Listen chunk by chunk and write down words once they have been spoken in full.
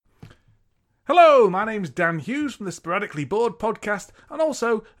Hello, my name's Dan Hughes from the Sporadically Bored podcast and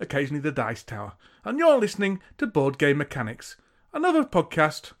also occasionally the Dice Tower. And you're listening to Board Game Mechanics, another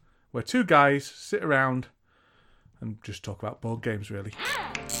podcast where two guys sit around and just talk about board games, really.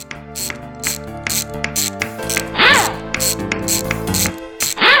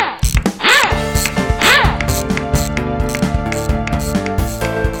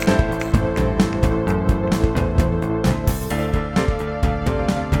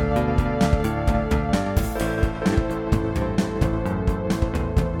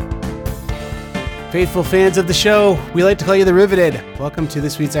 Faithful fans of the show, we like to call you the Riveted. Welcome to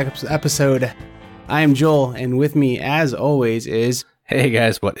this week's episode. I am Joel, and with me, as always, is... Hey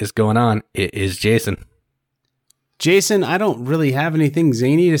guys, what is going on? It is Jason. Jason, I don't really have anything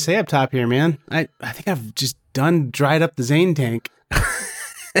zany to say up top here, man. I think I've just dried up the Zane tank.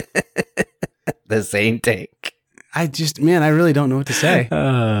 The Zane tank. I really don't know what to say.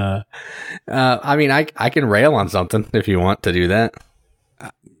 I can rail on something if you want to do that.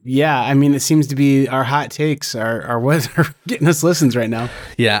 Yeah, I mean, it seems to be our hot takes are what are getting us listens right now.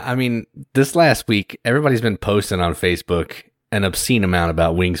 Yeah, I mean, this last week, everybody's been posting on Facebook an obscene amount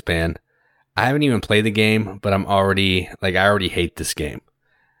about Wingspan. I haven't even played the game, but I already hate this game.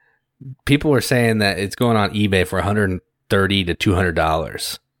 People are saying that it's going on eBay for $130 to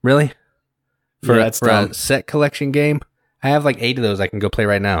 $200. Really? For a set collection game? I have like 8 of those I can go play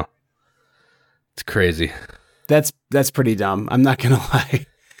right now. It's crazy. That's pretty dumb. I'm not going to lie.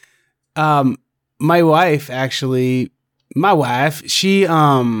 My wife, she's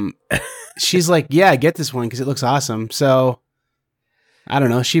like, yeah, get this one because it looks awesome. So I don't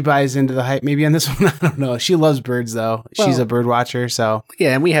know. She buys into the hype maybe on this one. I don't know. She loves birds though. She's a bird watcher. So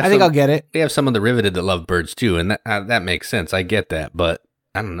yeah, and I think I'll get it. We have some of the Riveted that love birds too. And that makes sense. I get that, but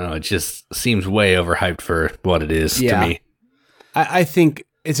I don't know. It just seems way overhyped for what it is to me. I think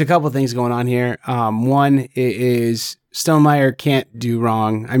it's a couple of things going on here. One is Stonemaier can't do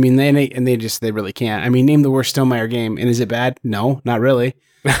wrong. I mean, they really can't. I mean, name the worst Stonemaier game, and is it bad? No, not really.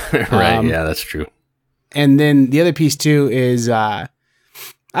 Right? Yeah, that's true. And then the other piece too is, I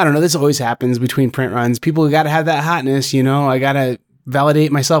don't know. This always happens between print runs. People got to have that hotness, you know. I got to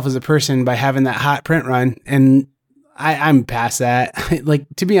validate myself as a person by having that hot print run, and I'm past that. Like,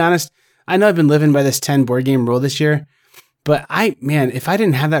 to be honest, I know I've been living by this 10 board game rule this year. But if I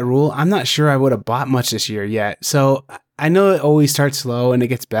didn't have that rule, I'm not sure I would have bought much this year yet. So I know it always starts slow and it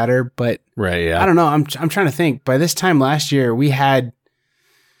gets better, but right, yeah. I don't know. I'm trying to think. By this time last year, we had,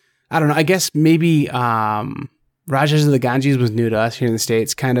 I don't know, I guess maybe Rajas of the Ganges was new to us here in the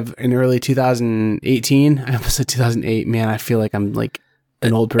States, kind of in early 2018. I almost said 2008. Man, I feel like I'm like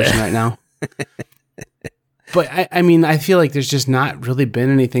an old person right now. But I feel like there's just not really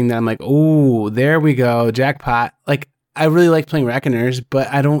been anything that I'm like, oh, there we go, jackpot. Like, I really like playing Reckoners, but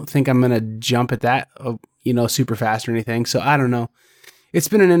I don't think I'm going to jump at that, super fast or anything. So I don't know. It's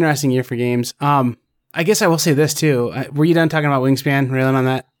been an interesting year for games. I guess I will say this too. Were you done talking about Wingspan, railing on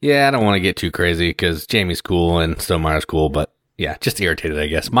that? Yeah, I don't want to get too crazy because Jamie's cool and Stonemeier's cool, but yeah, just irritated, I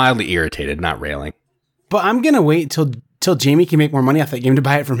guess. Mildly irritated, not railing. But I'm going to wait till Jamie can make more money off that game to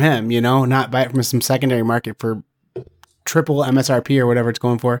buy it from him, not buy it from some secondary market for triple MSRP or whatever it's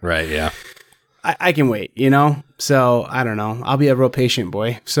going for. Right, yeah. I can wait, So I don't know. I'll be a real patient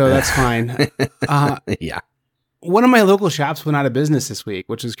boy. So that's fine. Yeah. One of my local shops went out of business this week,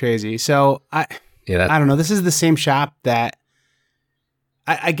 which is crazy. So I don't know. This is the same shop that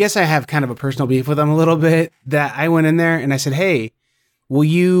I guess I have kind of a personal beef with them a little bit, that I went in there and I said, hey,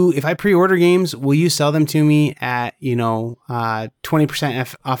 if I pre-order games, will you sell them to me at,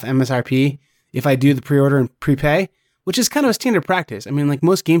 20% off MSRP if I do the pre-order and prepay? Which is kind of a standard practice. I mean, like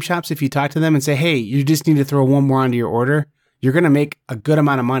most game shops, if you talk to them and say, hey, you just need to throw one more onto your order, you're going to make a good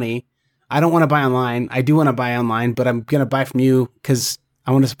amount of money. I don't want to buy online. I do want to buy online, but I'm going to buy from you because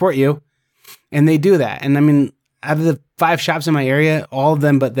I want to support you. And they do that. And I mean, out of the 5 shops in my area, all of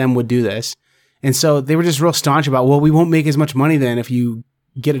them but them would do this. And so they were just real staunch about, well, we won't make as much money then if you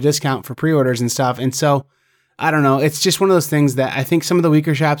get a discount for pre-orders and stuff. And so, I don't know. It's just one of those things that I think some of the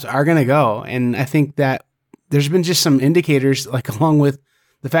weaker shops are going to go. And I think that there's been just some indicators, like along with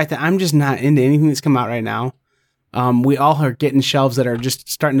the fact that I'm just not into anything that's come out right now. We all are getting shelves that are just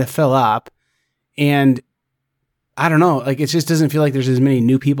starting to fill up. And I don't know, like it just doesn't feel like there's as many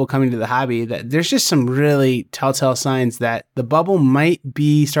new people coming to the hobby. That there's just some really telltale signs that the bubble might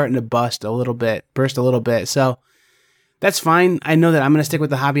be starting to burst a little bit. So that's fine. I know that I'm going to stick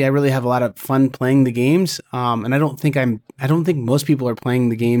with the hobby. I really have a lot of fun playing the games. And I don't think most people are playing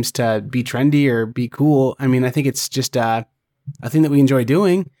the games to be trendy or be cool. I mean, I think it's just a thing that we enjoy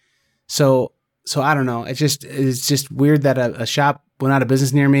doing. So I don't know. It's just weird that a shop went out of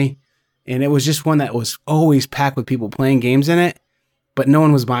business near me. And it was just one that was always packed with people playing games in it, but no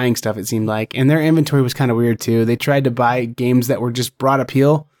one was buying stuff, it seemed like. And their inventory was kind of weird too. They tried to buy games that were just broad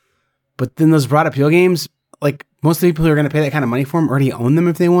appeal, but then those broad appeal games, like most of the people who are going to pay that kind of money for them already own them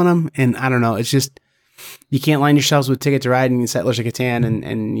if they want them. And I don't know, it's just, you can't line yourselves with Ticket to Ride and Settlers of Catan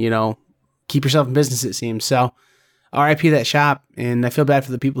and you know, keep yourself in business, it seems. So RIP that shop, and I feel bad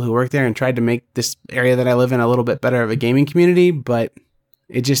for the people who work there and tried to make this area that I live in a little bit better of a gaming community, but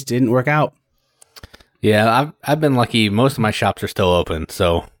it just didn't work out. Yeah, I've been lucky. Most of my shops are still open,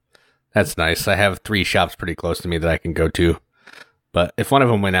 so that's nice. I have 3 shops pretty close to me that I can go to, but if one of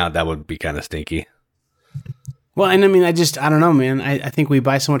them went out, that would be kind of stinky. Well, and I mean, I don't know, man. I think we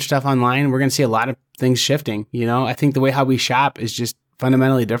buy so much stuff online. We're going to see a lot of things shifting, you know? I think the way how we shop is just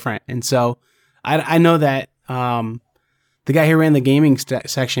fundamentally different. And so I know that the guy who ran the gaming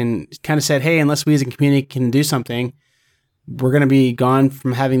section kind of said, hey, unless we as a community can do something, we're going to be gone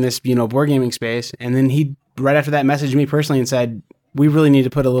from having this, you know, board gaming space. And then he, right after that, messaged me personally and said, we really need to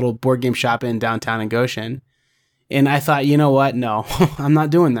put a little board game shop in downtown in Goshen. And I thought, you know what? No, I'm not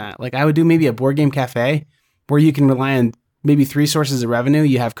doing that. Like, I would do maybe a board game cafe where you can rely on maybe 3 sources of revenue.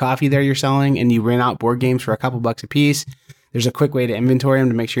 You have coffee there you're selling, and you rent out board games for a couple bucks a piece. There's a quick way to inventory them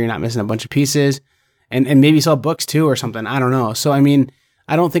to make sure you're not missing a bunch of pieces. And maybe sell books too or something. I don't know. So, I mean,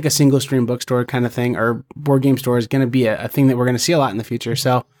 I don't think a single stream bookstore kind of thing or board game store is going to be a thing that we're going to see a lot in the future.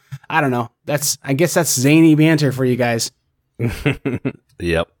 So, I don't know. I guess that's zany banter for you guys.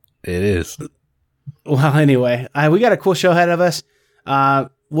 Yep, it is. Well, anyway, we got a cool show ahead of us.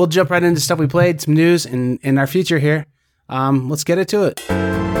 We'll jump right into stuff we played, some news in our future here. Let's get into it.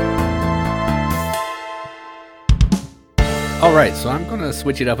 All right, so I'm going to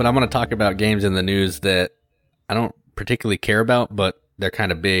switch it up, and I'm going to talk about games in the news that I don't particularly care about, but they're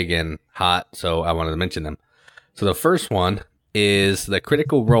kind of big and hot, so I wanted to mention them. So the first one is the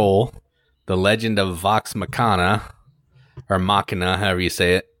Critical Role, The Legend of Vox Machina, or Machina, however you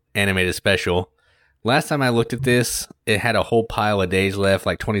say it, animated special. Last time I looked at this, it had a whole pile of days left,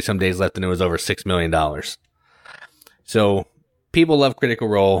 like 20-some days left, and it was over $6 million. So people love Critical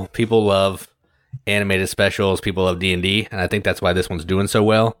Role. People love animated specials. People love D&D, and I think that's why this one's doing so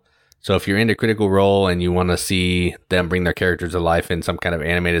well. So if you're into Critical Role and you want to see them bring their characters to life in some kind of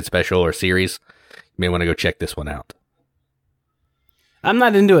animated special or series, you may want to go check this one out. I'm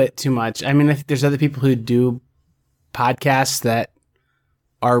not into it too much. I mean, I think there's other people who do podcasts that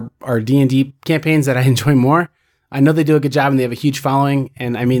are D&D campaigns that I enjoy more. I know they do a good job and they have a huge following,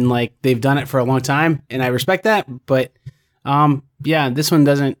 and I mean, like, they've done it for a long time, and I respect that, but yeah, this one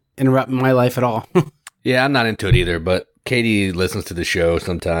doesn't interrupt my life at all. Yeah, I'm not into it either, but Katie listens to the show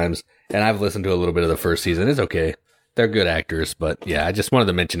sometimes, and I've listened to a little bit of the first season. It's okay. They're good actors, but yeah, I just wanted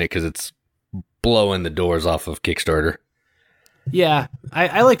to mention it because it's blowing the doors off of Kickstarter. Yeah,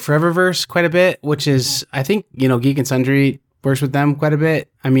 I like Foreververse quite a bit, which is, I think, you know, Geek and Sundry works with them quite a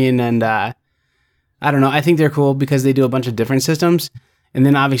bit. I mean, and I don't know, I think they're cool because they do a bunch of different systems. And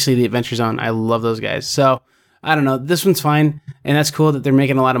then obviously the Adventure Zone, I love those guys. So I don't know, this one's fine, and that's cool that they're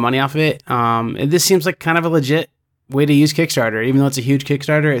making a lot of money off of it. And this seems like kind of a legit way to use Kickstarter. Even though it's a huge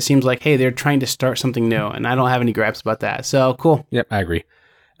Kickstarter, it seems like, hey, they're trying to start something new, and I don't have any gripes about that. So cool. Yep, I agree.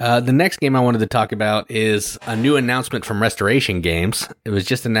 The next game I wanted to talk about is a new announcement from Restoration Games. It was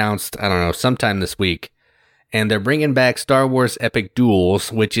just announced, I don't know, sometime this week. And they're bringing back Star Wars Epic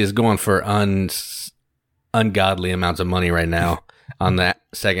Duels, which is going for ungodly amounts of money right now on that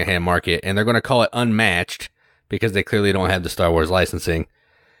secondhand market. And they're going to call it Unmatched because they clearly don't have the Star Wars licensing.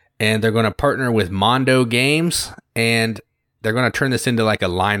 And they're going to partner with Mondo Games, and they're going to turn this into like a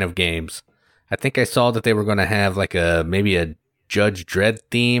line of games. I think I saw that they were going to have like maybe a Judge Dredd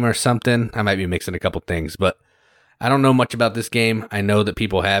theme or something. I might be mixing a couple things, but I don't know much about this game. I know that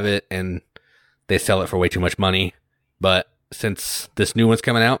people have it and they sell it for way too much money. But since this new one's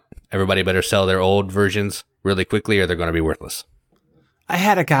coming out, everybody better sell their old versions really quickly or they're going to be worthless. I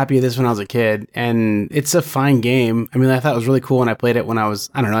had a copy of this when I was a kid, and it's a fine game. I mean, I thought it was really cool when I played it when I was,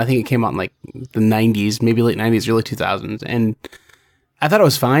 I don't know, I think it came out in like the 90s, maybe late 90s, early 2000s. And I thought it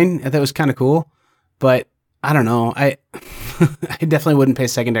was fine. I thought it was kind of cool. But I don't know. I definitely wouldn't pay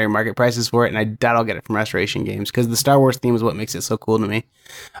secondary market prices for it, and I doubt I'll get it from Restoration Games because the Star Wars theme is what makes it so cool to me.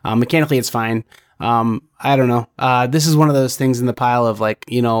 Mechanically, it's fine. I don't know. This is one of those things in the pile of like,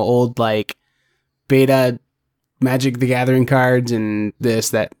 you know, old like beta Magic the Gathering cards and this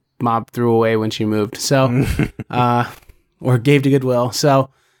that Mob threw away when she moved. So, or gave to Goodwill. So,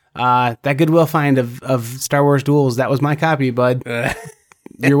 that Goodwill find of Star Wars Duels, that was my copy, bud.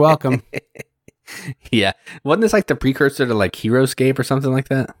 You're welcome. Yeah. Wasn't this like the precursor to like HeroScape or something like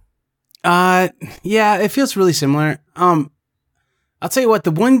that? Yeah, it feels really similar. I'll tell you what,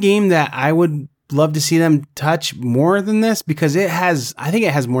 the one game that I would love to see them touch more than this, because I think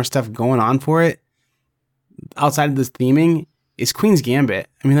it has more stuff going on for it outside of this theming, is Queen's Gambit.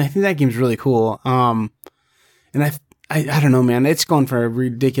 I mean, I think that game's really cool. And I don't know, man, it's going for a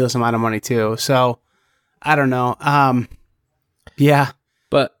ridiculous amount of money too. So I don't know. Yeah,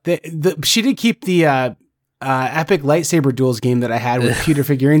 but she did keep the epic lightsaber duels game that I had with pewter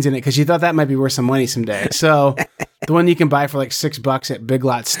figurines in it, because she thought that might be worth some money someday. So the one you can buy for like $6 at Big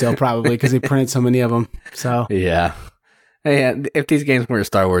Lots still, probably, because they printed so many of them. So yeah. If these games were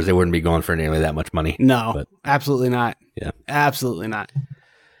Star Wars, they wouldn't be going for nearly that much money. No, but, absolutely not. Yeah, absolutely not.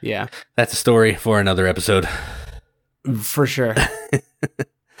 Yeah, that's a story for another episode. For sure.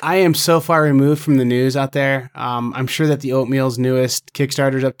 I am so far removed from the news out there. I'm sure that the Oatmeal's newest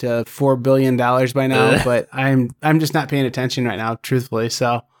Kickstarter's up to $4 billion by now, but I'm just not paying attention right now, truthfully.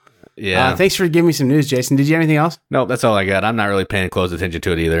 So, yeah. Thanks for giving me some news, Jason. Did you have anything else? No, that's all I got. I'm not really paying close attention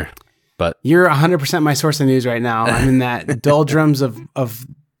to it either. But you're 100% my source of news right now. I'm in that doldrums of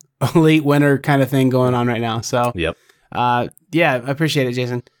late winter kind of thing going on right now. So, yep. Yeah, I appreciate it,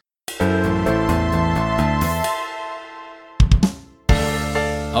 Jason.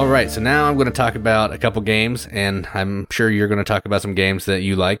 All right, so now I'm going to talk about a couple games, and I'm sure you're going to talk about some games that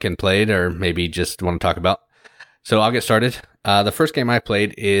you like and played, or maybe just want to talk about. So I'll get started. The first game I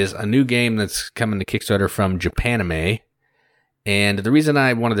played is a new game that's coming to Kickstarter from Japanime, and the reason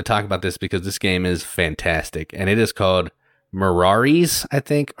I wanted to talk about this is because this game is fantastic, and it is called Miraris, I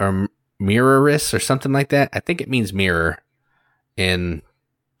think, or Miraris, or something like that. I think it means mirror in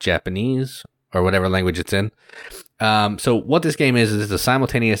Japanese, or whatever language it's in. So what this game is it's a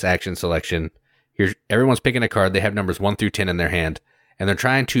simultaneous action selection. Everyone's picking a card. They have numbers 1 through 10 in their hand, and they're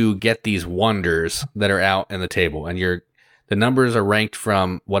trying to get these wonders that are out in the table. And the numbers are ranked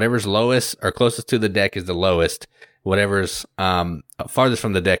from whatever's lowest or closest to the deck is the lowest. Whatever's farthest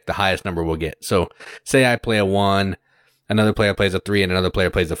from the deck, the highest number will get. So say I play a 1, another player plays a 3, and another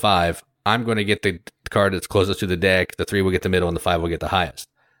player plays a 5. I'm going to get the card that's closest to the deck. The 3 will get the middle, and the 5 will get the highest.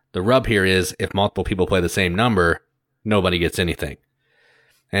 The rub here is if multiple people play the same number, nobody gets anything.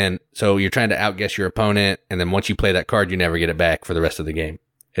 And so you're trying to outguess your opponent, and then once you play that card, you never get it back for the rest of the game.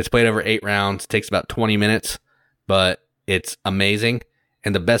 It's played over 8 rounds, takes about 20 minutes, but it's amazing.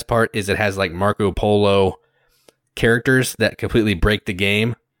 And the best part is it has like Marco Polo characters that completely break the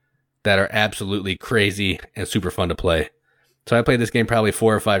game that are absolutely crazy and super fun to play. So I played this game probably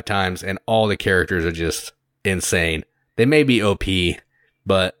 4 or 5 times, and all the characters are just insane. They may be OP,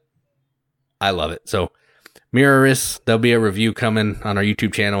 but I love it. So Miraris, there'll be a review coming on our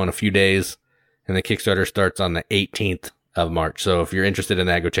YouTube channel in a few days, and the Kickstarter starts on the 18th of March. So if you're interested in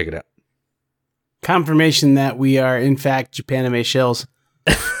that, go check it out. Confirmation that we are, in fact, Japanime shills.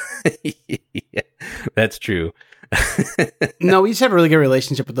 Yeah, that's true. No, we just have a really good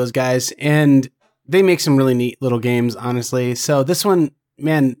relationship with those guys, and they make some really neat little games, honestly. So this one,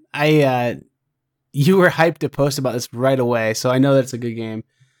 man, you were hyped to post about this right away, so I know that it's a good game.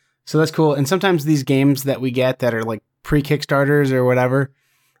 So that's cool. And sometimes these games that we get that are like pre-Kickstarters or whatever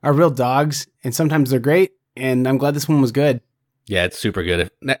are real dogs, and sometimes they're great, and I'm glad this one was good. Yeah, it's super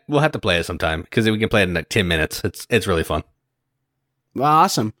good. We'll have to play it sometime, because we can play it in like 10 minutes. It's really fun. Well,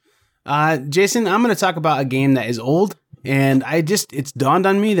 awesome. Jason, I'm going to talk about a game that is old, and it's dawned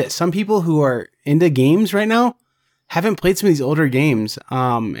on me that some people who are into games right now haven't played some of these older games.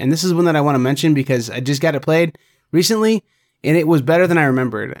 And this is one that I want to mention because I just got it played recently, and it was better than I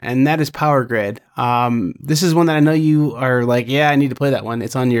remembered, and that is Power Grid. This is one that I know you are like, yeah, I need to play that one.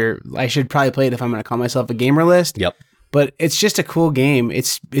 It's on I should probably play it if I'm going to call myself a gamer list. Yep. But it's just a cool game.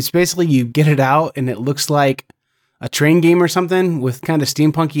 It's basically you get it out, and it looks like a train game or something with kind of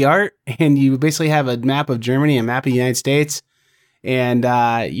steampunky art, and you basically have a map of Germany and a map of the United States, and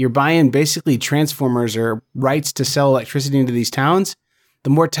you're buying basically transformers or rights to sell electricity into these towns. The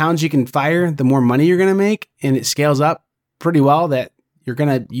more towns you can fire, the more money you're going to make, and it scales up pretty well that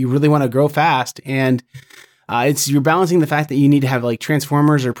you really want to grow fast. And you're balancing the fact that you need to have like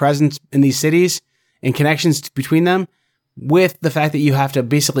transformers or presence in these cities and connections between them, with the fact that you have to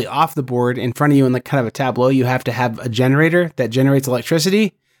basically off the board in front of you in like kind of a tableau, you have to have a generator that generates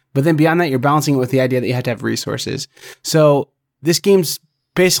electricity. But then beyond that, you're balancing it with the idea that you have to have resources. So this game's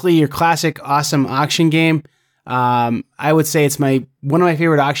basically your classic awesome auction game. I would say it's one of my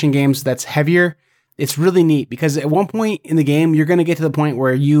favorite auction games that's heavier. It's really neat because at one point in the game, you're going to get to the point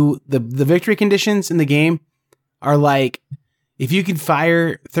where the victory conditions in the game are like, if you can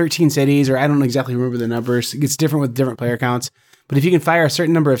fire 13 cities, or I don't exactly remember the numbers, it's different with different player counts, but if you can fire a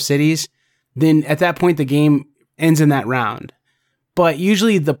certain number of cities, then at that point the game ends in that round. But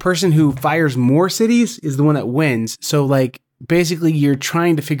usually the person who fires more cities is the one that wins. So like basically you're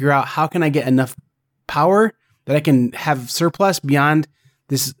trying to figure out how can I get enough power that I can have surplus beyond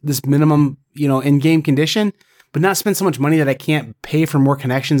this minimum, in-game condition, but not spend so much money that I can't pay for more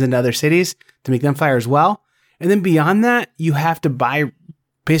connections into other cities to make them fire as well. And then beyond that, you have to buy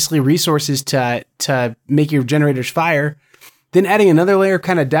basically resources to make your generators fire. Then adding another layer of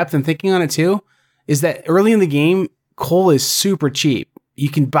kind of depth and thinking on it too is that early in the game, coal is super cheap. You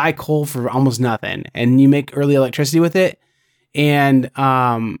can buy coal for almost nothing, and you make early electricity with it. And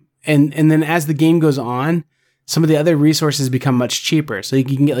then as the game goes on, some of the other resources become much cheaper. So you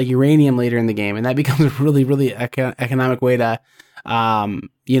can get like uranium later in the game, and that becomes a really, really economic way to,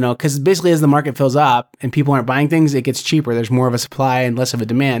 because basically as the market fills up and people aren't buying things, it gets cheaper. There's more of a supply and less of a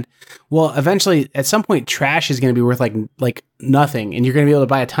demand. Well, eventually at some point, trash is going to be worth like nothing, and you're going to be able to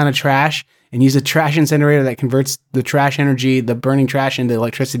buy a ton of trash and use a trash incinerator that converts the trash energy, the burning trash, into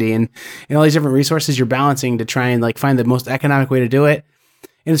electricity, and all these different resources you're balancing to try and like find the most economic way to do it.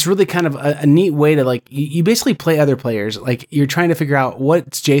 And it's really kind of a neat way to like, you basically play other players. Like you're trying to figure out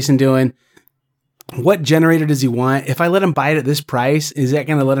what's Jason doing, what generator does he want? If I let him buy it at this price, is that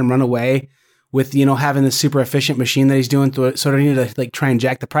going to let him run away with, having this super efficient machine that he's doing? So I need to like try and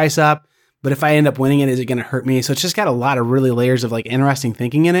jack the price up. But if I end up winning it, is it going to hurt me? So it's just got a lot of really layers of like interesting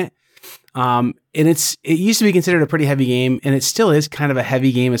thinking in it. And it used to be considered a pretty heavy game, and it still is kind of a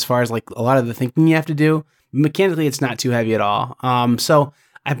heavy game as far as like a lot of the thinking you have to do. Mechanically, it's not too heavy at all. So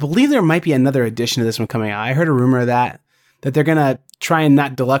I believe there might be another edition of this one coming out. I heard a rumor that they're going to try and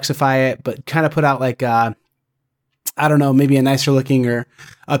not deluxify it, but kind of put out like, I don't know, maybe a nicer looking or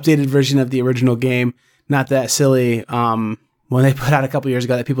updated version of the original game. Not that silly, when they put out a couple years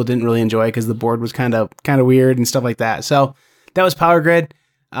ago that people didn't really enjoy because the board was kind of weird and stuff like that. So that was Power Grid.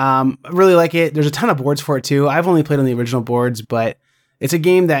 I really like it. There's a ton of boards for it too. I've only played on the original boards, but it's a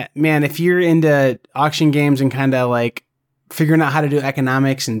game that, man, if you're into auction games and kind of like figuring out how to do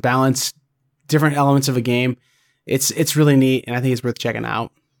economics and balance different elements of a game, it's really neat, and I think it's worth checking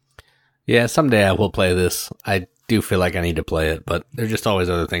out. Yeah, someday I will play this. I do feel like I need to play it, but there's just always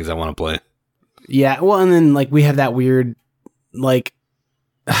other things I want to play. Yeah, well, and then like we have that weird, like,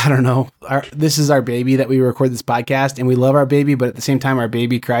 I don't know, this is our baby that we record this podcast, and we love our baby, but at the same time, our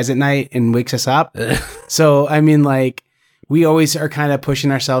baby cries at night and wakes us up. So, I mean, like, we always are kind of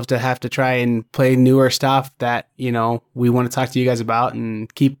pushing ourselves to have to try and play newer stuff that, we want to talk to you guys about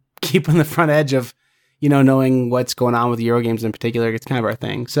and keep on the front edge of, knowing what's going on with Euro games in particular. It's kind of our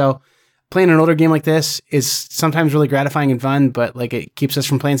thing. So playing an older game like this is sometimes really gratifying and fun, but like it keeps us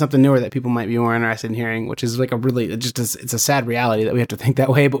from playing something newer that people might be more interested in hearing, which is like it's a sad reality that we have to think that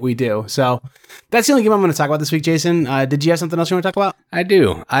way, but we do. So that's the only game I'm going to talk about this week, Jason. Did you have something else you want to talk about? I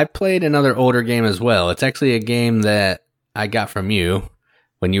do. I played another older game as well. It's actually a game that I got from you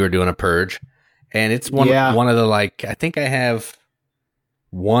when you were doing a purge, and it's one of the, like, I think I have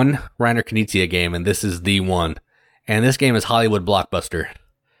one Reiner Knizia game, and this is the one. And this game is Hollywood Blockbuster.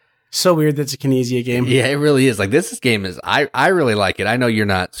 So weird that's a Knizia game. Yeah, it really is. Like, this game is, I really like it. I know you're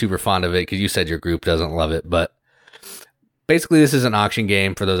not super fond of it because you said your group doesn't love it, but basically this is an auction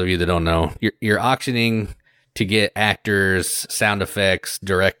game for those of you that don't know. You're auctioning to get actors, sound effects,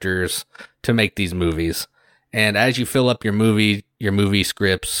 directors to make these movies. And as you fill up your movie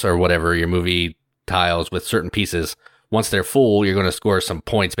scripts or whatever, your movie tiles with certain pieces, once they're full, you're going to score some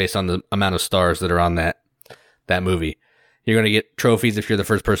points based on the amount of stars that are on that movie. You're going to get trophies if you're the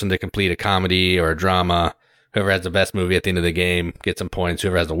first person to complete a comedy or a drama. Whoever has the best movie at the end of the game gets some points.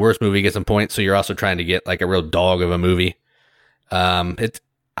 Whoever has the worst movie gets some points. So you're also trying to get like a real dog of a movie. I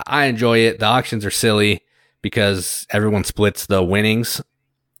enjoy it. The auctions are silly because everyone splits the winnings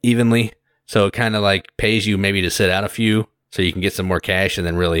evenly. So it kind of like pays you maybe to sit out a few so you can get some more cash and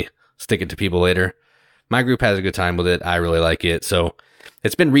then really stick it to people later. My group has a good time with it. I really like it. So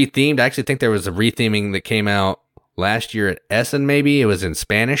it's been rethemed. I actually think there was a retheming that came out last year at Essen, maybe. It was in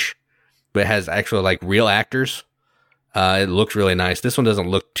Spanish, but it has actual like real actors. It looks really nice. This one doesn't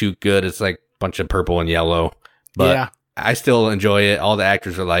look too good. It's like a bunch of purple and yellow, but yeah. I still enjoy it. All the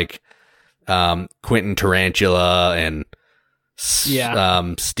actors are like Quentin Tarantula and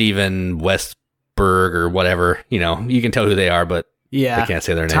Steven Westberg or whatever. You can tell who they are, but I can't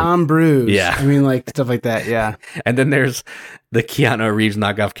say their name. Tom Cruise. Yeah. I mean, like, stuff like that, yeah. And then there's the Keanu Reeves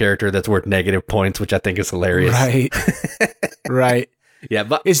knockoff character that's worth negative points, which I think is hilarious. Right. Right. Yeah,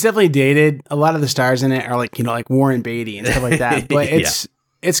 but it's definitely dated. A lot of the stars in it are like, like Warren Beatty and stuff like that. But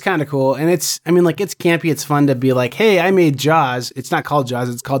it's kind of cool. And it's campy. It's fun to be like, hey, I made Jaws. It's not called Jaws.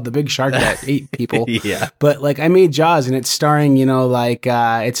 It's called The Big Shark that ate people. Yeah. But like, I made Jaws, and it's starring,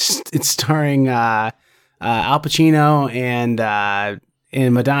 it's starring Al Pacino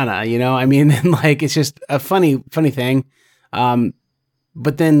and Madonna, I mean, and like, it's just a funny thing.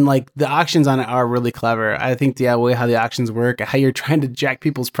 But then like the auctions on it are really clever. I think the way how the auctions work, how you're trying to jack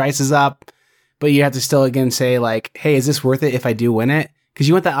people's prices up, but you have to still again say like, hey, is this worth it if I do win it? Because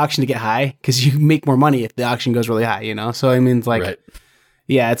you want that auction to get high because you make more money if the auction goes really high, you know? So I mean, it's like,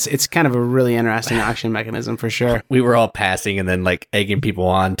 yeah, it's kind of a really interesting auction mechanism for sure. We were all passing and then like egging people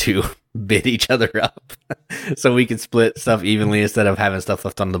on to bid each other up so we could split stuff evenly instead of having stuff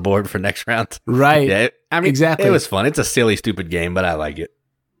left on the board for next round. Right. Yeah, I mean, exactly. It was fun. It's a silly, stupid game, but I like it.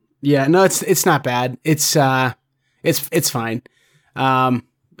 Yeah, no, it's not bad. It's fine. It's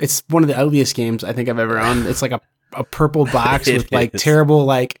one of the ugliest games I think I've ever owned. It's like a purple box with like terrible,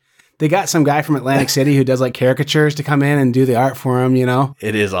 like they got some guy from Atlantic City who does like caricatures to come in and do the art for him, you know?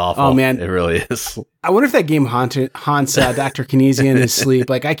 It is awful. Oh man. It really is. I wonder if that game haunts Dr. Kinesia in his sleep.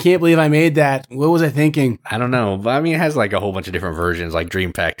 Like, I can't believe I made that. What was I thinking? I don't know. But I mean, it has like a whole bunch of different versions like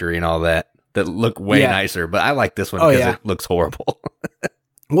Dream Factory and all that look way nicer, but I like this one because it looks horrible.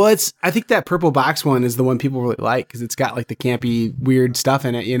 Well, I think that purple box one is the one people really like because it's got like the campy, weird stuff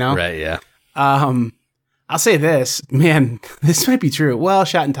in it, you know? Right, yeah. I'll say this, man, this might be true. Well,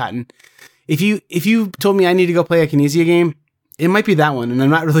 Shot and Totten. If you told me I need to go play a Kinesia game, it might be that one, and I'm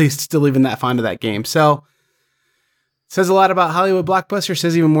not really still even that fond of that game. So, says a lot about Hollywood Blockbuster,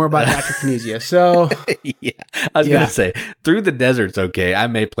 says even more about Dr. Kinesia. So, yeah, I was going to say, Through the Desert's okay. I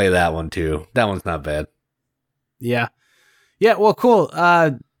may play that one too. That one's not bad. Yeah. Yeah, well, cool.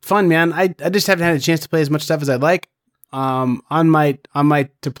 Fun, man. I just haven't had a chance to play as much stuff as I'd like. On my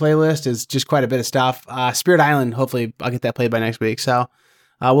to play list is just quite a bit of stuff. Spirit Island, hopefully I'll get that played by next week. So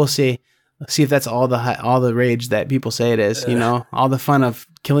we'll see. Let's see if that's all the rage that people say it is. You know, all the fun of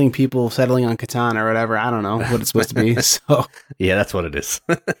killing people, settling on Catan or whatever. I don't know what it's supposed to be. So yeah, that's what it is.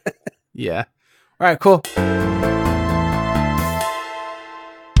 Yeah. All right. Cool.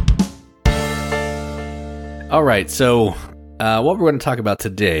 All right. So what we're going to talk about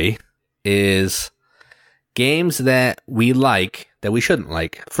today is games that we like that we shouldn't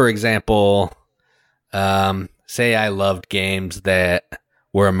like. For example, say I loved games that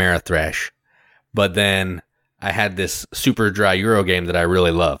were Ameritrash, but then I had this super dry Euro game that I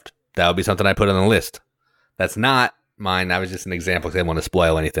really loved. That would be something I put on the list. That's not mine. That was just an example because I didn't want to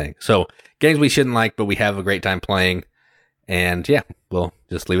spoil anything. So games we shouldn't like, but we have a great time playing. And yeah, we'll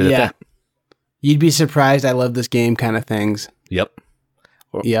just leave it at that. You'd be surprised I love this game kind of things. Yep.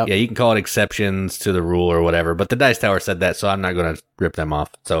 Yeah, you can call it exceptions to the rule or whatever, but the Dice Tower said that, so I'm not going to rip them off.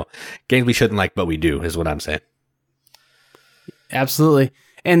 So games we shouldn't like, but we do, is what I'm saying. Absolutely.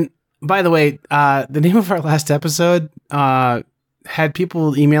 And by the way, the name of our last episode had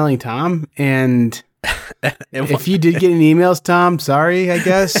people emailing Tom, and if you did get any emails, Tom, sorry, I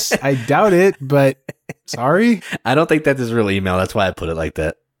guess. I doubt it, but sorry. I don't think that's his real email. That's why I put it like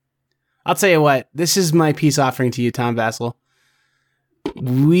that. I'll tell you what. This is my peace offering to you, Tom Vassal.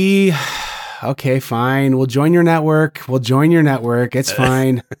 Okay, fine. We'll join your network. It's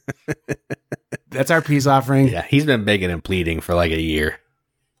fine. That's our peace offering. Yeah, he's been begging and pleading for like a year.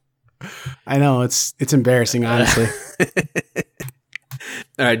 I know. It's embarrassing, honestly.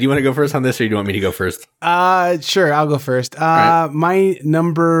 All right. Do you want to go first on this, or do you want me to go first? Sure. I'll go first. Right. My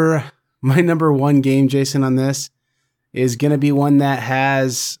number one game, Jason, on this is going to be one that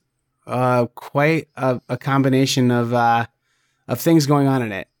has quite a combination of things going on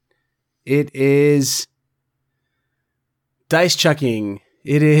in it. It is dice chucking.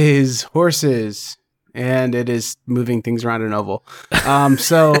 It is horses, and it is moving things around an oval.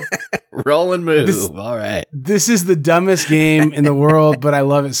 So roll and move. All right. This is the dumbest game in the world, but I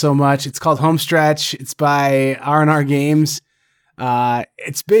love it so much. It's called Homestretch. It's by R&R Games.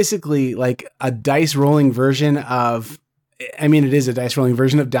 It's basically like a dice rolling version of, it is a dice rolling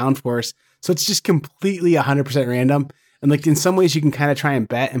version of Downforce. So it's just completely 100% random. And like in some ways you can kind of try and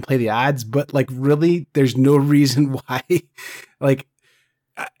bet and play the odds, but like really there's no reason why, like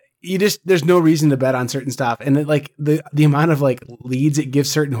there's no reason to bet on certain stuff. And it, like the amount of like leads it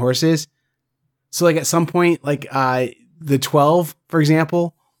gives certain horses. So like at some point, like the 12, for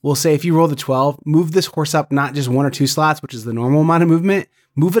example, will say, if you roll the 12, move this horse up, not just 1 or 2 slots, which is the normal amount of movement,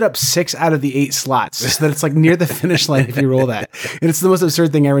 move it up 6 out of the 8 slots so that it's like near the finish line if you roll that. And it's the most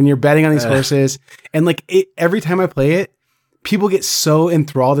absurd thing ever when you're betting on these horses. And like every time I play it, people get so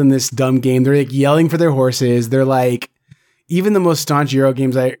enthralled in this dumb game. They're like yelling for their horses. They're like, even the most staunch Euro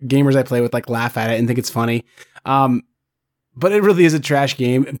gamers I play with like laugh at it and think it's funny. But it really is a trash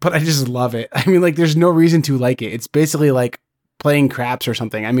game, but I just love it. I mean, like there's no reason to like it. It's basically like playing craps or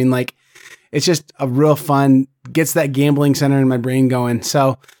something. I mean, like it's just a real fun, gets that gambling center in my brain going.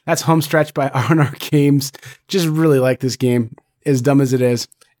 So that's Homestretch by R&R Games. Just really like this game, as dumb as it is.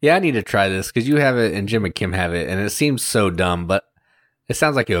 Yeah, I need to try this because you have it and Jim and Kim have it, and it seems so dumb, but it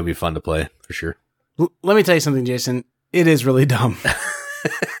sounds like it would be fun to play for sure. Let me tell you something, Jason. It is really dumb.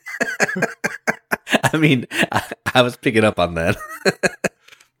 I mean, I was picking up on that.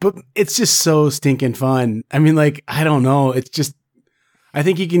 But it's just so stinking fun. I mean, like, I don't know. It's just, I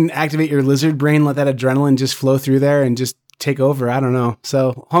think you can activate your lizard brain, let that adrenaline just flow through there and just take over. I don't know.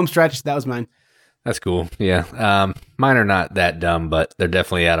 So, home stretch, that was mine. That's cool. Yeah. Mine are not that dumb, but they're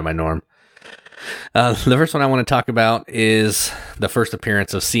definitely out of my norm. The first one I want to talk about is the first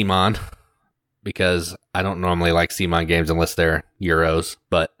appearance of CMON, because I don't normally like CMON games unless they're Euros,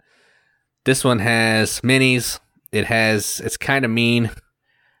 but this one has minis. It's kind of mean.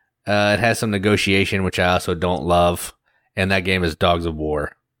 It has some negotiation, which I also don't love, and that game is Dogs of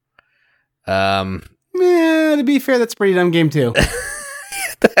War. Yeah, to be fair, that's a pretty dumb game too.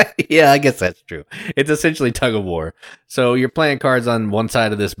 Yeah, I guess that's true. It's essentially tug of war. So you're playing cards on one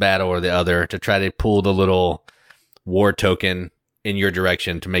side of this battle or the other to try to pull the little war token in your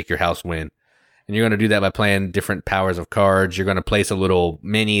direction to make your house win. And you're going to do that by playing different powers of cards. You're going to place a little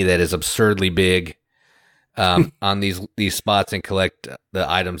mini that is absurdly big on these spots and collect the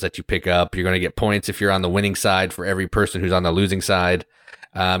items that you pick up. You're going to get points if you're on the winning side for every person who's on the losing side.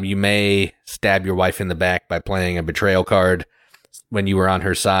 You may stab your wife in the back by playing a betrayal card when you were on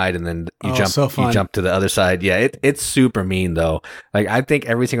her side, and then you jump to the other side. Yeah, it's super mean though. Like, I think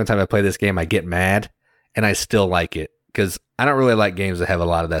every single time I play this game, I get mad, and I still like it because I don't really like games that have a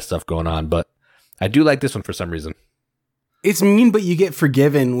lot of that stuff going on, but I do like this one for some reason. It's mean, but you get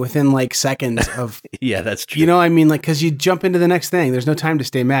forgiven within like seconds of. Yeah, that's true. You know, I mean, like, because you jump into the next thing. There's no time to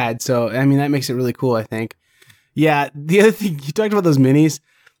stay mad. So, I mean, that makes it really cool, I think. Yeah, the other thing, you talked about those minis.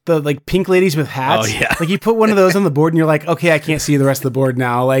 The like pink ladies with hats. Oh, yeah. Like, you put one of those on the board and you're like, okay, I can't see the rest of the board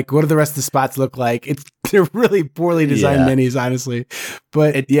now. Like, what do the rest of the spots look like? They're really poorly designed minis, honestly.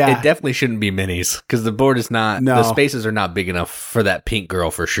 But it definitely shouldn't be minis because the board is not, the spaces are not big enough for that pink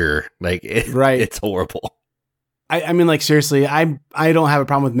girl for sure. Like, it's horrible. I mean, like, seriously, I don't have a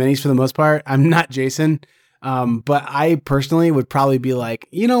problem with minis for the most part. I'm not Jason. But I personally would probably be like,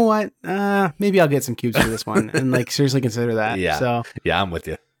 you know what? Maybe I'll get some cubes for this one and like seriously consider that. Yeah. So yeah, I'm with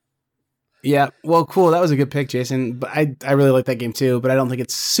you. Yeah. Well, cool. That was a good pick, Jason. But I really like that game too, but I don't think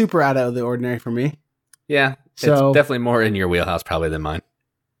it's super out of the ordinary for me. Yeah. So it's definitely more in your wheelhouse probably than mine.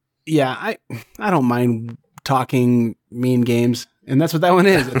 Yeah. I don't mind talking mean games. And that's what that one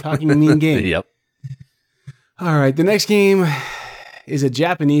is, a talking mean game. Yep. All right. The next game is a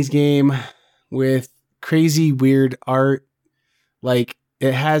Japanese game with crazy weird art. Like,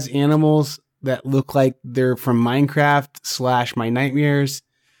 it has animals that look like they're from Minecraft / My Nightmares.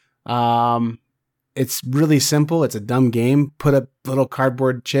 It's really simple. It's a dumb game. Put a little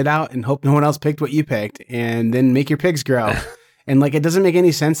cardboard shit out and hope no one else picked what you picked, and then make your pigs grow. And like, it doesn't make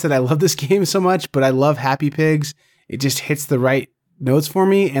any sense that I love this game so much, but I love Happy Pigs. It just hits the right notes for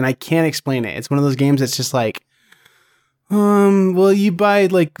me, and I can't explain it. It's one of those games that's just like, well, you buy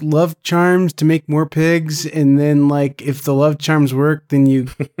like love charms to make more pigs, and then like if the love charms work, then you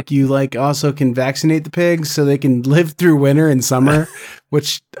like also can vaccinate the pigs so they can live through winter and summer,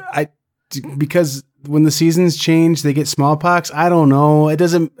 which because when the seasons change, they get smallpox. I don't know. It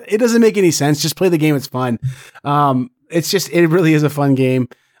doesn't make any sense. Just play the game. It's fun. It really is a fun game.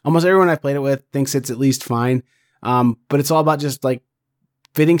 Almost everyone I've played it with thinks it's at least fine. But it's all about just like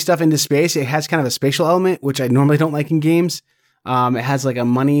fitting stuff into space. It has kind of a spatial element, which I normally don't like in games. It has like a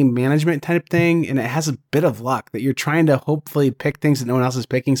money management type thing, and it has a bit of luck that you're trying to hopefully pick things that no one else is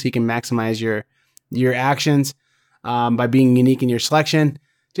picking so you can maximize your actions by being unique in your selection.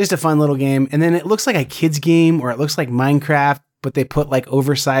 Just a fun little game. And then it looks like a kid's game, or it looks like Minecraft, but they put like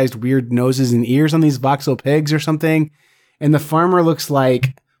oversized weird noses and ears on these voxel pigs or something. And the farmer looks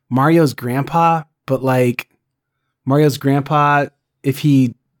like Mario's grandpa, but like Mario's grandpa, if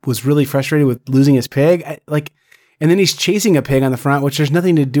he was really frustrated with losing his pig, and then he's chasing a pig on the front, which there's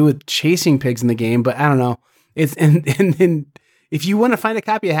nothing to do with chasing pigs in the game, but I don't know. And then if you want to find a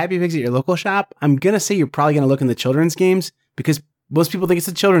copy of Happy Pigs at your local shop, I'm going to say you're probably going to look in the children's games because most people think it's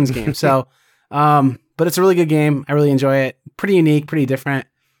a children's game. So, but it's a really good game. I really enjoy it. Pretty unique, pretty different.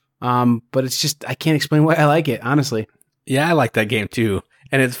 But it's just, I can't explain why I like it, honestly. Yeah, I like that game too.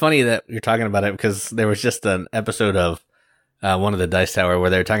 And it's funny that you're talking about it because there was just an episode of one of the Dice Tower where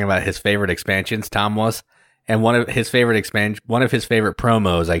they were talking about his favorite expansions, Tom was, and one of his favorite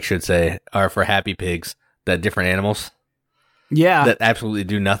promos, I should say, are for Happy Pigs, that different animals. Yeah. That absolutely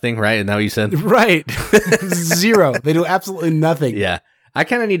do nothing, right? Isn't that what you said? Right. Zero. They do absolutely nothing. Yeah. I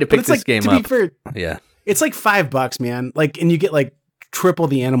kind of need to pick this game up. To be fair, yeah. It's like $5, man. Like, and you get like triple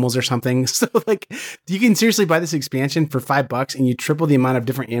the animals or something. So like you can seriously buy this expansion for $5 and you triple the amount of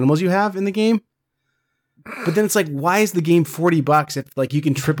different animals you have in the game. But then it's like, why is the game $40 if like you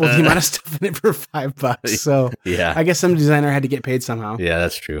can triple the amount of stuff in it for $5? So yeah, I guess some designer had to get paid somehow. Yeah,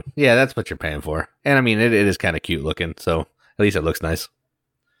 that's true. Yeah, that's what you're paying for. And I mean, it is kind of cute looking. So at least it looks nice.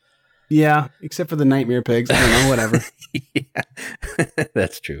 Yeah, except for the nightmare pigs. I don't know, whatever. Yeah,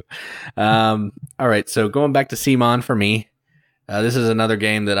 that's true. All right, so going back to CMON for me, this is another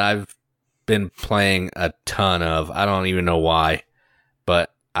game that I've been playing a ton of. I don't even know why,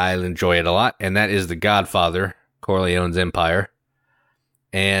 but I enjoy it a lot, and that is The Godfather, Corleone's Empire.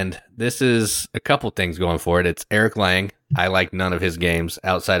 And this is a couple things going for it. It's Eric Lang. I like none of his games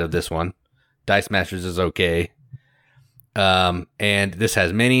outside of this one. Dice Masters is okay. And this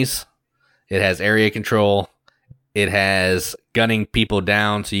has minis. It has area control. It has gunning people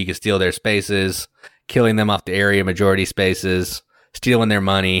down so you can steal their spaces, killing them off the area majority spaces, stealing their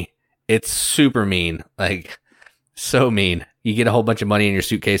money. It's super mean. Like, so mean. You get a whole bunch of money in your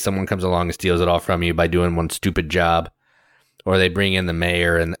suitcase, someone comes along and steals it all from you by doing one stupid job. Or they bring in the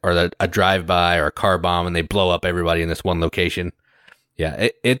mayor or a drive-by or a car bomb and they blow up everybody in this one location. Yeah,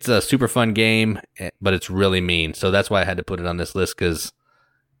 it's a super fun game, but it's really mean. So that's why I had to put it on this list, because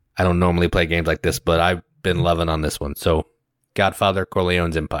I don't normally play games like this, but I've been loving on this one. So Godfather,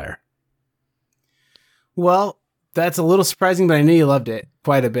 Corleone's Empire. Well, that's a little surprising, but I knew you loved it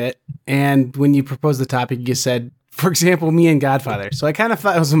quite a bit. And when you proposed the topic, you said, for example, me and Godfather. So I kind of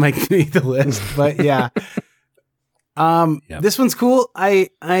thought it was going to make the list, but yeah. This one's cool. I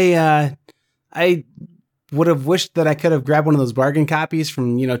would have wished that I could have grabbed one of those bargain copies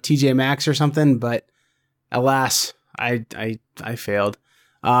from, TJ Maxx or something, but alas, I failed.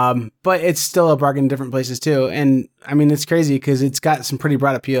 But it's still a bargain in different places too. And I mean, it's crazy because it's got some pretty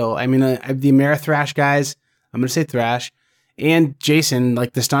broad appeal. I mean, the Amerithrash guys, I'm going to say Thrash, and Jason,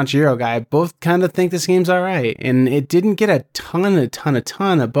 like the Staunch Hero guy, both kind of think this game's all right. And it didn't get a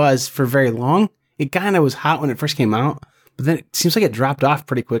ton of buzz for very long. It kind of was hot when it first came out, but then it seems like it dropped off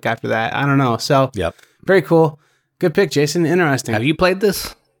pretty quick after that. I don't know. So yep. Very cool. Good pick, Jason. Interesting. Have you played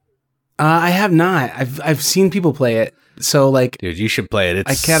this? I have not. I've seen people play it. So like, dude, you should play it.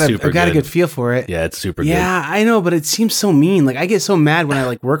 It's I've got a good feel for it. Yeah, it's super good. Yeah, I know, but it seems so mean. Like I get so mad when I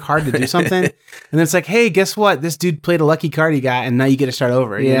like work hard to do something, and then it's like, hey, guess what? This dude played a lucky card he got, and now you get to start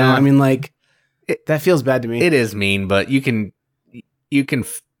over. Yeah, you know? I mean, like that feels bad to me. It is mean, but you can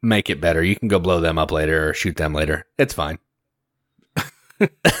make it better. You can go blow them up later or shoot them later. It's fine.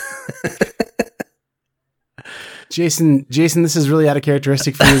 Jason, this is really out of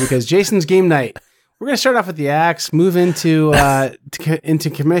characteristic for you because Jason's game night. We're going to start off with the axe, move into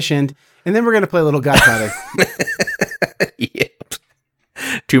commissioned, and then we're going to play a little Godfather. Yep.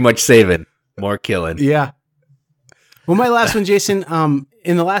 Too much saving, more killing. Yeah. Well, my last one, Jason,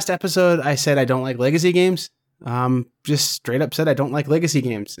 in the last episode, I said I don't like legacy games. Just straight up said I don't like legacy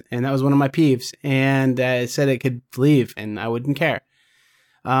games. And that was one of my peeves. And I said it could leave and I wouldn't care.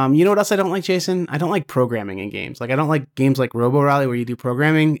 You know what else I don't like, Jason? I don't like programming in games. Like I don't like games like Robo Rally where you do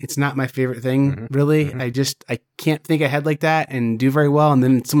programming. It's not my favorite thing, really. Mm-hmm. I can't think ahead like that and do very well. And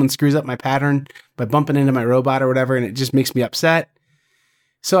then someone screws up my pattern by bumping into my robot or whatever, and it just makes me upset.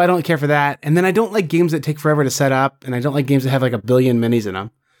 So I don't care for that. And then I don't like games that take forever to set up, and I don't like games that have like a billion minis in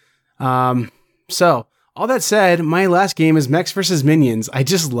them. So all that said, my last game is Mechs vs. Minions. I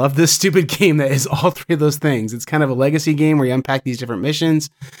just love this stupid game that is all three of those things. It's kind of a legacy game where you unpack these different missions.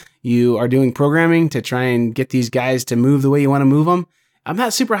 You are doing programming to try and get these guys to move the way you want to move them. I'm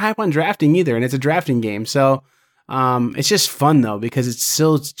not super hype on drafting either, and it's a drafting game. So it's just fun, though, because it's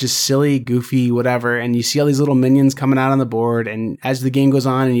still just silly, goofy, whatever. And you see all these little minions coming out on the board. And as the game goes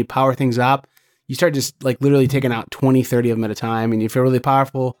on and you power things up, you start just like literally taking out 20, 30 of them at a time, and you feel really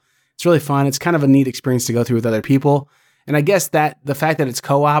powerful. It's really fun. It's kind of a neat experience to go through with other people. And I guess that the fact that it's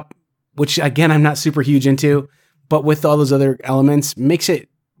co-op, which again, I'm not super huge into, but with all those other elements makes it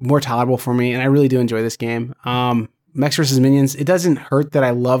more tolerable for me. And I really do enjoy this game. Mechs vs. Minions. It doesn't hurt that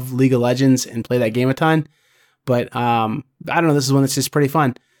I love League of Legends and play that game a ton, but I don't know. This is one that's just pretty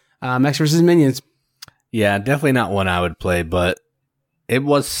fun. Mechs vs. Minions. Yeah, definitely not one I would play, but it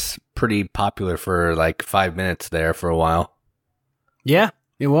was pretty popular for like 5 minutes there for a while. Yeah.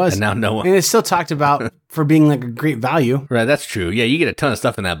 It was. And now no one. And it's still talked about for being like a great value. Right, that's true. Yeah, you get a ton of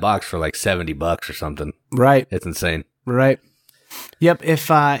stuff in that box for like $70 or something. Right. It's insane. Right. Yep.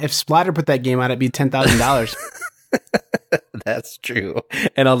 If Splatter put that game out, it'd be $10,000. That's true.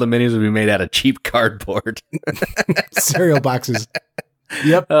 And all the minis would be made out of cheap cardboard. Cereal boxes.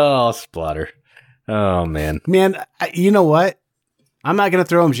 Yep. Oh, Splatter. Oh, man. Man, you know what? I'm not going to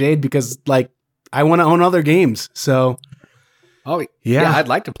throw him shade because like I want to own other games. So Oh, yeah. I'd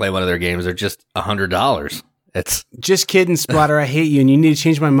like to play one of their games. They're just $100. It's just kidding, Splatter. I hate you, and you need to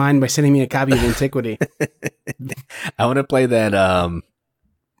change my mind by sending me a copy of Antiquity. I want to play that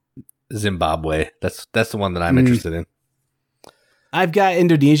Zimbabwe. That's the one that I'm interested in. I've got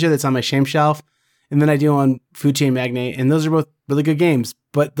Indonesia that's on my shame shelf, and then I do on Food Chain Magnate, and those are both really good games.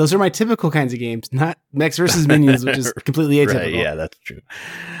 But those are my typical kinds of games, not Mechs versus Minions, which is completely atypical. Right, yeah, that's true.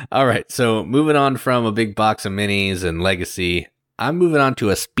 All right, so moving on from a big box of minis and Legacy, I'm moving on to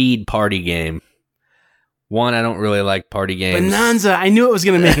a speed party game. One, I don't really like party games. Bonanza. I knew it was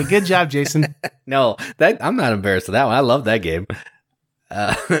going to make a good job, Jason. No, I'm not embarrassed of that one. I love that game.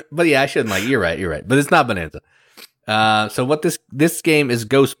 But yeah, I shouldn't like. You're right. But it's not Bonanza. So what this game is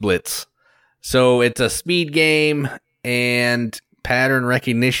Ghost Blitz. So it's a speed game and pattern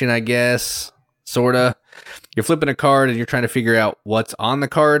recognition, I guess, sorta. You're flipping a card and you're trying to figure out what's on the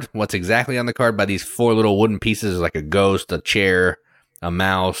card, what's exactly on the card by these 4 little wooden pieces, like a ghost, a chair, a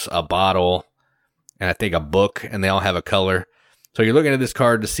mouse, a bottle, and I think a book, and they all have a color. So you're looking at this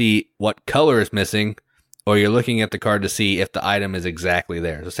card to see what color is missing, or you're looking at the card to see if the item is exactly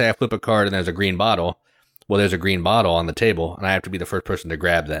there. So say I flip a card and there's a green bottle. Well, there's a green bottle on the table, and I have to be the first person to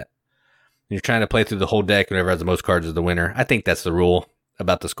grab that. And you're trying to play through the whole deck, and whoever has the most cards is the winner. I think that's the rule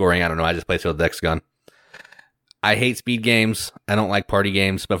about the scoring. I don't know. I just play till the deck's gone. I hate speed games. I don't like party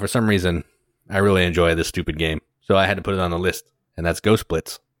games, but for some reason, I really enjoy this stupid game. So I had to put it on the list, and that's Ghost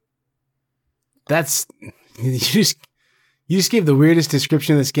Blitz. You just gave the weirdest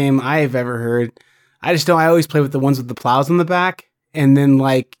description of this game I've ever heard. I always play with the ones with the plows on the back, and then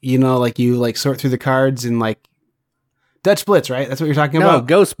you sort through the cards and like Dutch Blitz, right? That's what you're talking about? No,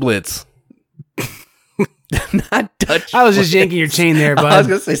 Ghost Blitz. Not Dutch. I was just yanking your chain there, bud. I was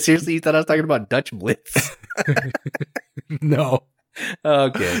gonna say, seriously, you thought I was talking about Dutch Blitz? No.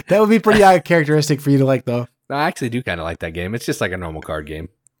 Okay. That would be pretty characteristic for you to like, though. I actually do kind of like that game. It's just like a normal card game.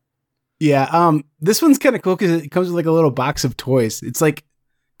 Yeah, this one's kind of cool because it comes with like a little box of toys. It's like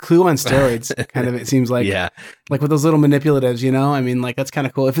Clue on steroids, kind of, it seems like. Yeah. Like with those little manipulatives, you know? I mean, like, that's kind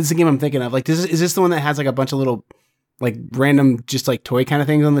of cool. If it's the game I'm thinking of, like, is this the one that has like a bunch of little, like, random, just like toy kind of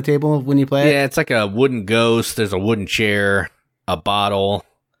things on the table when you play it? Yeah, it's like a wooden ghost. There's a wooden chair, a bottle,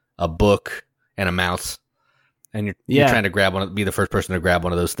 a book, and a mouse. And you're trying to be the first person to grab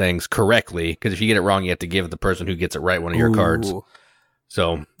one of those things correctly. Because if you get it wrong, you have to give the person who gets it right one of your cards.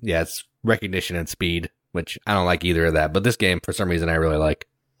 So, yeah, it's recognition and speed, which I don't like either of that. But this game, for some reason, I really like.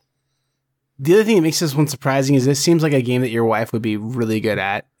 The other thing that makes this one surprising is this seems like a game that your wife would be really good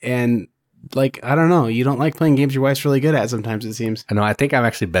at. And, like, I don't know. You don't like playing games your wife's really good at sometimes, it seems. I know. I think I'm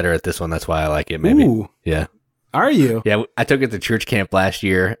actually better at this one. That's why I like it, maybe. Ooh. Yeah. Are you? Yeah, I took it to church camp last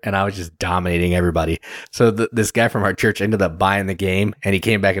year, and I was just dominating everybody. So this guy from our church ended up buying the game, and he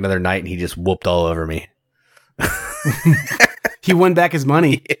came back another night, and he just whooped all over me. He won back his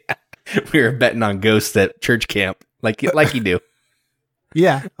money. Yeah. We were betting on ghosts at church camp, like you do.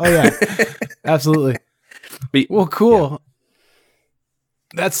 Yeah. Oh, yeah. Absolutely. Well, cool.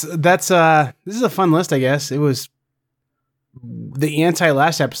 Yeah. This is a fun list, I guess. It was the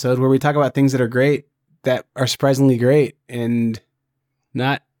anti-last episode where we talk about things that are great, that are surprisingly great, and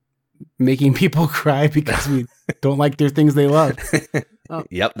not making people cry because we don't like their things they love.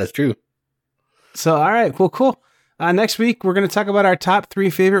 Yep, that's true. So, all right, cool. Next week, we're going to talk about our top 3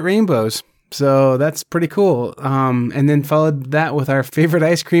 favorite rainbows. So that's pretty cool. And then followed that with our favorite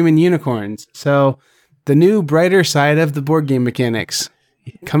ice cream and unicorns. So the new brighter side of the board game mechanics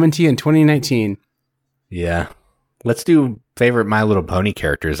coming to you in 2019. Yeah. Let's do favorite My Little Pony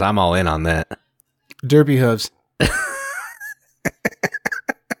characters. I'm all in on that. Derpy hooves.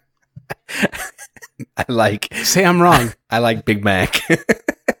 Say I'm wrong. I like Big Mac.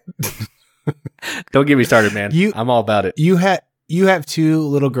 Don't get me started, man. I'm all about it. You have 2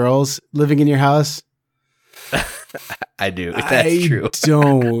 little girls living in your house? I do. That's true. I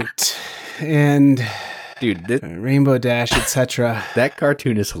don't. And dude, Rainbow Dash, etc. That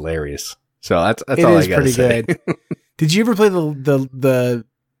cartoon is hilarious. So that's all I gotta say. It is pretty good. Did you ever play the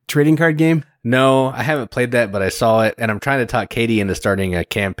trading card game? No, I haven't played that, but I saw it, and I'm trying to talk Katie into starting a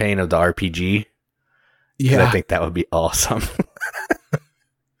campaign of the RPG. Yeah, I think that would be awesome.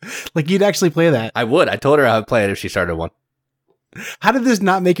 Like, you'd actually play that? I would. I told her I would play it if she started one. How did this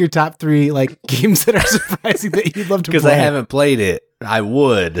not make your top 3 like games that are surprising that you'd love to play? Because I haven't played it. I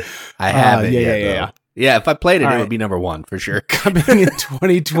would. I haven't yet. Yeah. Yeah, if I played it, it would be number 1 for sure. Coming in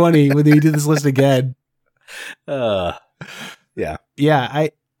 2020 when you do this list again. Yeah. Yeah,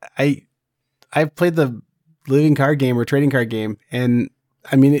 I played the living card game or trading card game, and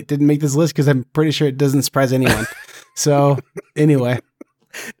I mean, it didn't make this list because I'm pretty sure it doesn't surprise anyone. So anyway.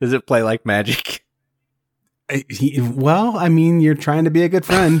 Does it play like Magic? Well, I mean, you're trying to be a good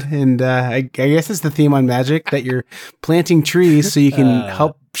friend, and I guess it's the theme on Magic that you're planting trees so you can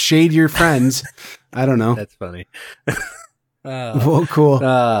help shade your friends. I don't know. That's funny. Well, cool.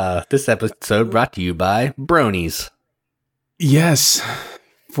 This episode brought to you by Bronies. Yes,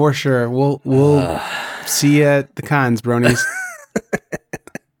 for sure. We'll see you at the cons, bronies.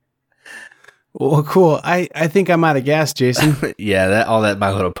 Well, cool. I think I'm out of gas, Jason. Yeah, all that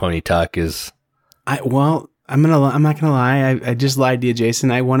My Little Pony talk is. I'm not gonna lie. I just lied to you,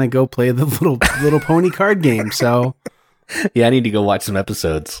 Jason. I want to go play the little pony card game. So yeah, I need to go watch some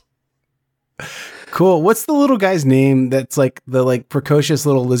episodes. Cool. What's the little guy's name? That's like the precocious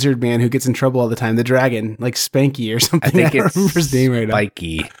little lizard man who gets in trouble all the time. The dragon, like Spanky or something. I think don't remember his name right now.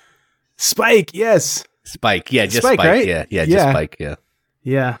 Spiky. Spike. Yes. Spike. Yeah, just Spike. Right? Yeah, just Spike. Yeah.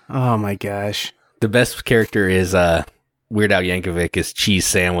 Yeah. Oh my gosh. The best character is Weird Al Yankovic is Cheese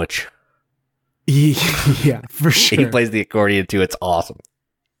Sandwich. Yeah, for sure. He plays the accordion too. It's awesome.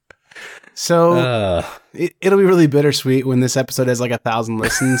 So it'll be really bittersweet when this episode has like 1,000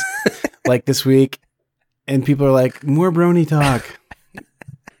 listens, like this week, and people are like, more brony talk.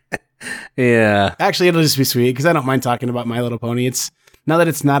 Yeah. Actually, it'll just be sweet because I don't mind talking about My Little Pony. It's now that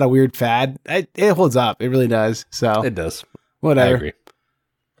it's not a weird fad, it holds up. It really does. So it does. Whatever. I agree.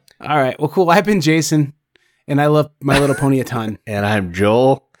 All right. Well, cool. I've been Jason, and I love My Little Pony a ton. And I'm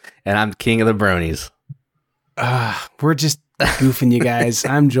Joel, and I'm the king of the bronies. We're just goofing, you guys.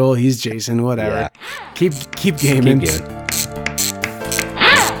 I'm Joel. He's Jason. Whatever. Yeah. Keep gaming. Keep gaming.